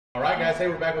All right, guys, hey,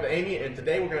 we're back with Amy, and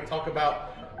today we're going to talk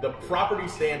about the property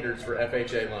standards for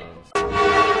FHA loans.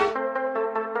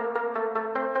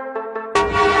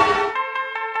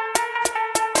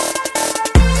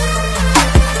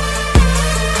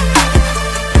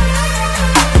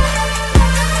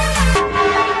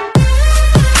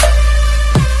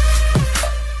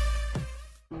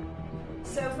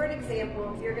 So for an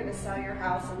example, if you're going to sell your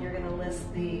house and you're going to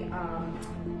list the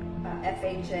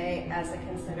FHA as a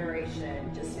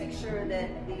consideration, just make sure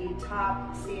that the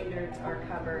top standards are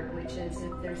covered, which is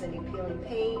if there's any peeling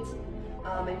paint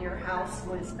and your house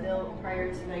was built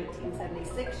prior to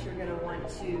 1976, you're going to want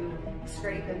to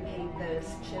scrape and paint those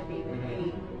chipping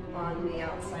paint on the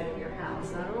outside of your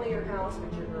house. Not only your house,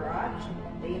 but your garage.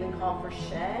 They even call for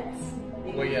sheds.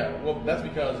 Well, yeah, well, that's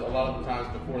because a lot of the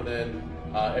times before then,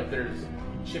 if there's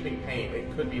chipping paint,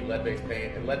 it could be lead-based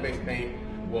paint, and lead-based paint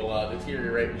will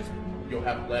deteriorate and you'll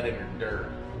have lead in your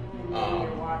dirt.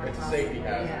 It's a safety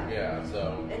hazard, yeah.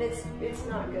 So. And it's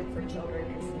not good for children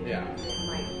because yeah, it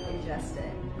might ingest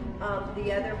it.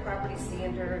 The other property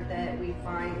standard that we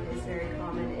find is very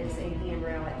common is a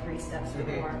handrail at 3 steps or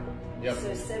more. Yep.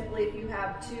 So simply, if you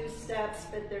have 2 steps,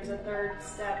 but there's a 3rd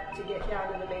step to get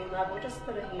down to the main level, just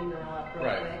put a handrail up real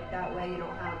quick. That way you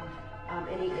don't have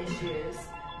any issues.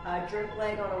 Drip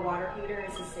leg on a water heater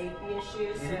is a safety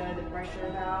issue, so the pressure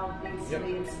valve needs to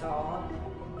be installed.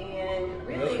 And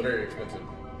really, those are very expensive.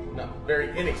 No,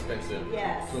 very inexpensive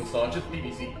to install. It's just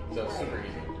PVC, so it's super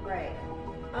easy. Right.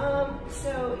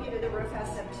 So, the roof has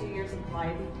to have 2 years of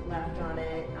life left on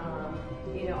it.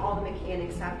 All the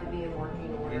mechanics have to be in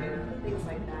working order, things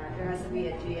like that. There has to be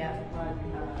a GF plug,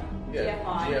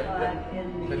 GFI plug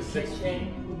in the 6 feet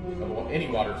kitchen. of any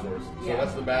water source. So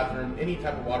that's the bathroom, any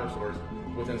type of water source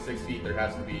within 6 feet, there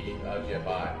has to be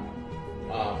GFI.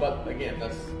 But again,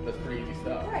 that's pretty easy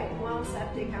stuff. Right. Well and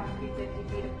septic have to be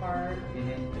 50 feet apart,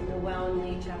 and the well and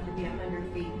leach have to be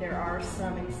 100 feet. There are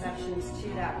some exceptions to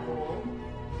that rule.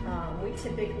 We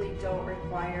typically don't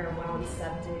require a well and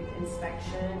septic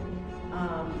inspection.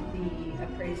 The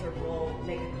appraiser will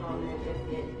make a comment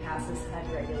if it passes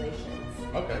HUD regulations.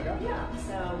 Okay, gotcha. Yeah,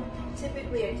 so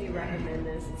typically I do recommend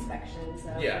those inspections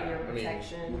for your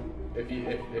protection.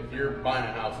 If you're buying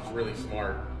a house, it's really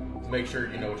smart to make sure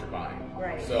you know what you're buying.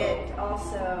 Right. So and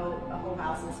also a whole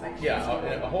house inspection. Yeah,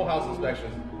 a whole house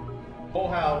inspection. Whole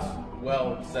house,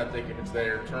 well, septic if it's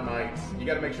there, termites. You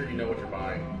got to make sure you know what you're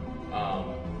buying.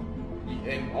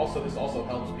 And also, this also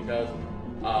helps because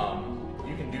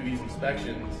you can do these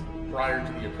inspections prior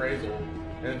to the appraisal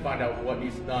and then find out what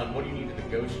needs done, what do you need to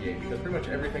negotiate, because pretty much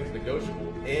everything's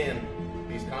negotiable in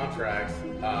these contracts.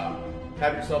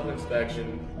 Have yourself an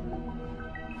inspection,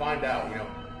 find out,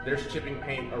 there's chipping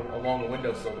paint along the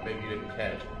windowsill that maybe you didn't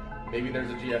catch. Maybe there's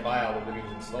a GFI outlet that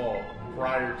needs installed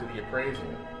prior to the appraisal.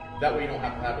 That way you don't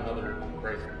have to have another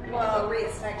appraisal. Well,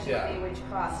 re-inspection fee, which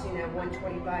costs, $125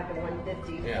 to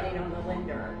 $150 depending on the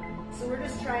lender. So we're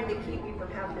just trying to keep you from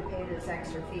having to pay those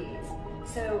extra fees.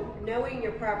 So knowing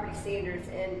your property standards,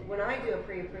 and when I do a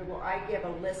pre-approval, I give a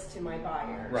list to my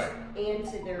buyers and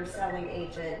to their selling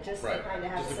agent just to kind of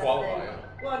have something.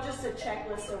 Well, just a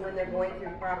checklist so when they're going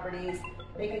through properties,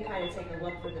 they can kind of take a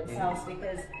look for themselves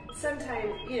because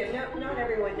sometimes, not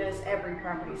everyone knows every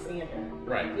property standard.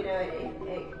 Right.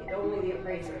 Only the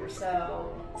appraiser.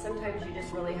 So sometimes you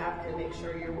just really have to make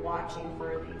sure you're watching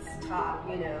for these top,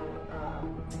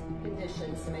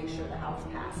 conditions to make sure the house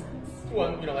passes.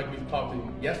 Well, like we talked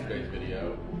in yesterday's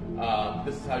video,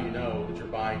 this is how you know that you're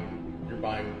buying the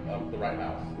right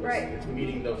house. It's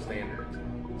meeting those standards.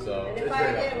 So and if I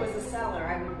again was a seller,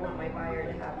 I would want my buyer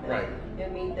to have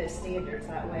them meet those standards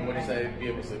that way. And what do you say? Be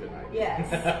able to sleep at night.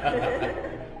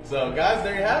 Yes. So guys,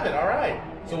 there you have it. All right.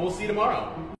 So we'll see you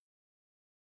tomorrow.